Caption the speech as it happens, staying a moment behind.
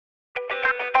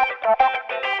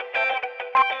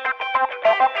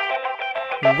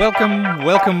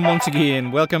Welcome once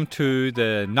again. Welcome to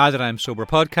the Now That I'm Sober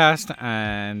podcast,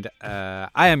 and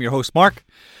I am your host, Mark.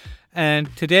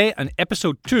 And today, on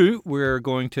episode 2, we're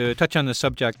going to touch on the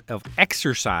subject of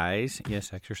exercise.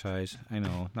 Yes, exercise. I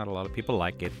know not a lot of people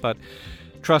like it, but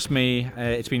trust me,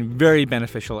 it's been very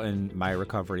beneficial in my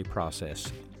recovery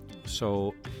process.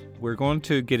 So we're going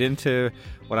to get into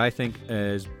what I think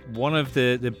is one of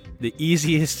the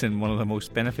easiest and one of the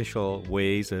most beneficial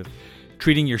ways of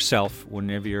treating yourself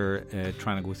whenever you're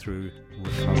trying to go through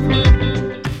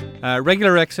recovery.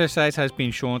 Regular exercise has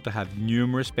been shown to have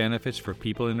numerous benefits for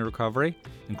people in recovery,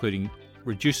 including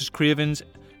reduces cravings,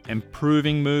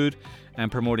 improving mood,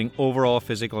 and promoting overall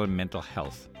physical and mental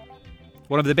health.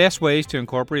 One of the best ways to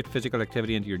incorporate physical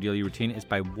activity into your daily routine is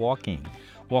by walking.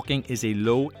 Walking is a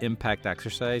low-impact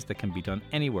exercise that can be done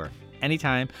anywhere,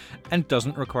 anytime, and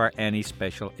doesn't require any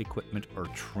special equipment or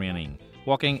training.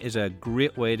 Walking is a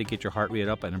great way to get your heart rate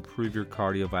up and improve your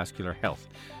cardiovascular health.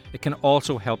 It can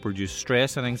also help reduce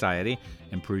stress and anxiety,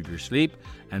 improve your sleep,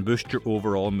 and boost your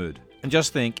overall mood. And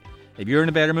just think, if you're in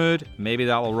a better mood, maybe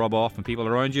that will rub off on people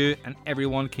around you, and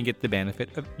everyone can get the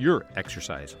benefit of your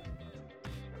exercise.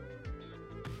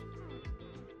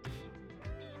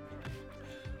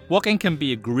 Walking can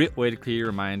be a great way to clear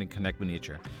your mind and connect with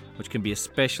nature, which can be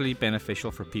especially beneficial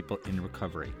for people in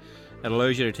recovery. It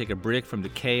allows you to take a break from the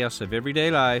chaos of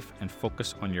everyday life and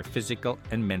focus on your physical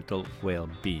and mental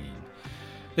well-being.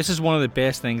 This is one of the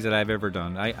best things that I've ever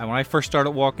done. When I first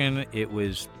started walking, it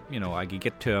was, I could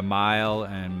get to a mile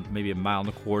and maybe a mile and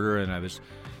a quarter, and I was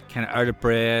kind of out of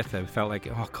breath. I felt like,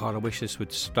 oh God, I wish this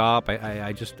would stop.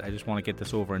 I just want to get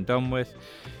this over and done with.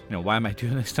 Why am I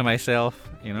doing this to myself?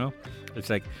 It's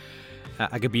like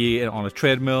I could be on a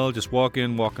treadmill, just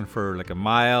walking for like a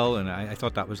mile, and I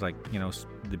thought that was like,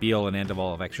 the be-all and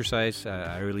end-of-all of exercise.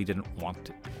 I really didn't want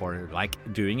to, or like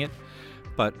doing it.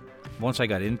 But once I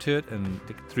got into it, and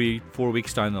 3-4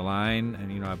 weeks down the line,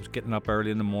 and I was getting up early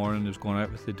in the morning, I was going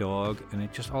out with the dog, and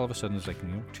it just all of a sudden was like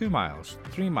 2 miles,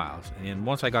 3 miles, and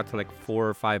once I got to like 4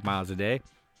 or 5 miles a day,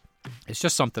 it's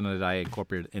just something that I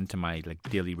incorporated into my like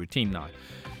daily routine now.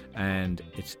 And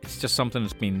it's just something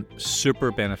that's been super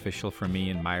beneficial for me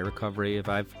in my recovery. If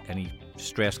I have any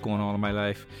stress going on in my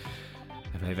life,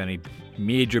 if I have any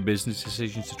major business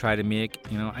decisions to try to make,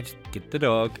 I just get the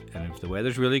dog, and if the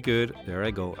weather's really good, there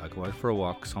I go. I go out for a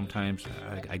walk. Sometimes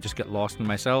I just get lost in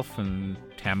myself, and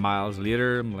 10 miles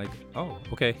later, I'm like, oh,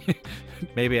 okay,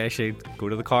 maybe I should go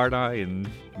to the car now and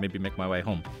maybe make my way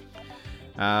home.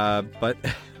 But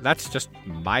that's just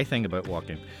my thing about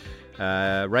walking.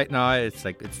 Right now, it's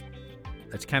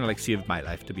kind of like saved my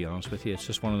life, to be honest with you. It's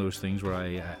just one of those things where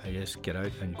I just get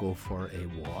out and go for a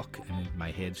walk, and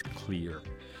my head's clear.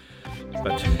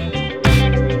 But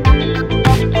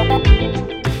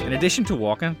in addition to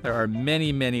walking, there are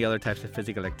many, many other types of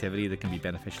physical activity that can be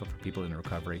beneficial for people in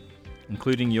recovery,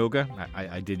 including yoga.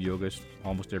 I did yoga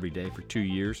almost every day for 2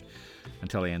 years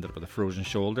until I ended up with a frozen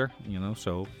shoulder,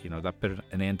 so that put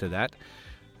an end to that.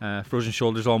 Frozen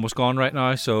shoulder's almost gone right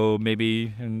now, so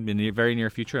maybe in the very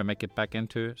near future I might get back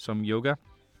into some yoga.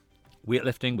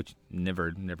 Weightlifting, which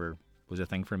never was a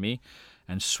thing for me,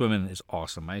 and swimming is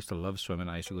awesome. I used to love swimming.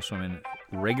 I used to go swimming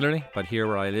regularly, but here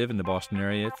where I live in the Boston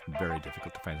area, it's very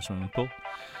difficult to find a swimming pool.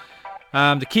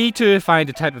 The key to find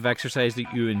the type of exercise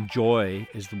that you enjoy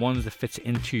is the one that fits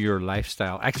into your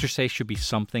lifestyle. Exercise should be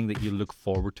something that you look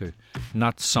forward to,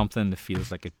 not something that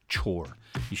feels like a chore.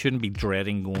 You shouldn't be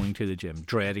dreading going to the gym,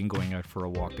 dreading going out for a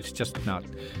walk. It's just not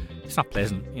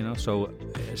pleasant, So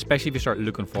especially if you start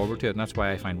looking forward to it, and that's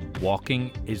why I find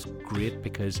walking is great,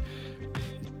 because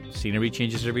scenery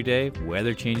changes every day,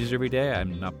 weather changes every day.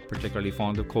 I'm not particularly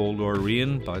fond of cold or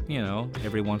rain, but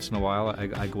every once in a while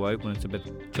I go out when it's a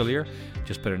bit chillier,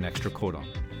 just put an extra coat on.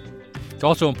 It's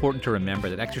also important to remember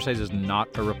that exercise is not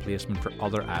a replacement for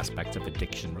other aspects of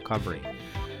addiction recovery.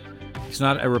 It's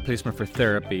not a replacement for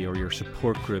therapy or your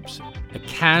support groups. It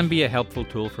can be a helpful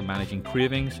tool for managing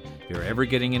cravings. If you're ever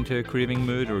getting into a craving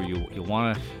mood, or you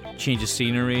want to change the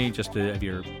scenery, if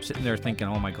you're sitting there thinking,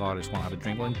 oh my God, I just want to have a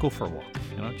drink, well, then go for a walk.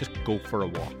 Just go for a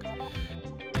walk.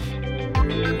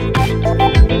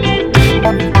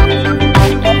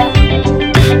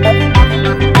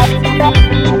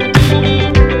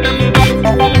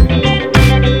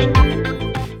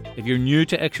 If you're new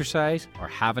to exercise or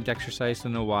haven't exercised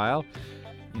in a while,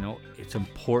 it's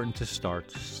important to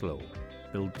start slow.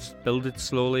 Build it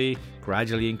slowly,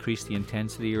 gradually increase the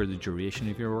intensity or the duration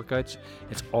of your workouts.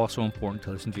 It's also important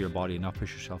to listen to your body and not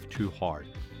push yourself too hard,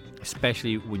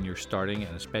 especially when you're starting,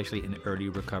 and especially in early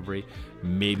recovery.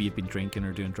 Maybe you've been drinking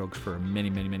or doing drugs for many,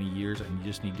 many, many years, and you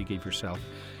just need to give yourself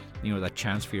that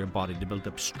chance for your body to build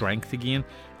up strength again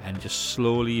and just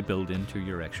slowly build into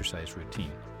your exercise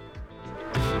routine.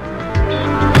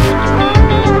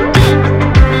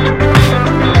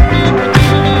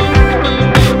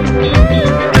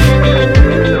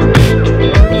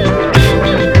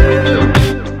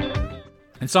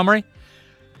 In summary,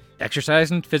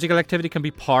 exercise and physical activity can be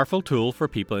a powerful tool for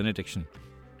people in addiction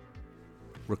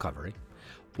recovery.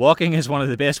 Walking is one of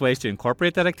the best ways to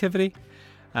incorporate that activity,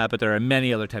 but there are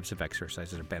many other types of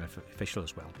exercise that are beneficial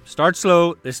as well. Start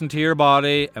slow, listen to your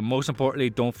body, and most importantly,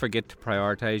 don't forget to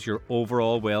prioritize your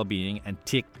overall well-being and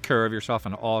take care of yourself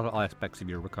in all aspects of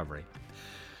your recovery.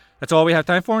 That's all we have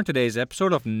time for in today's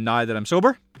episode of Now That I'm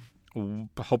Sober.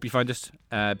 Hope you found this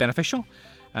beneficial,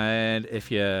 and if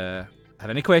you have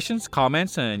any questions,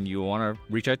 comments, and you want to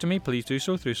reach out to me, please do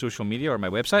so through social media or my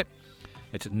website.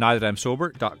 It's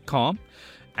nowthatimsober.com.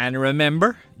 And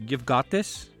remember, you've got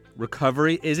this.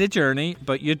 Recovery is a journey,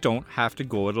 but you don't have to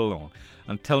go it alone.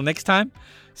 Until next time,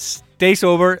 stay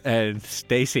sober and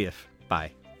stay safe.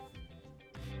 Bye.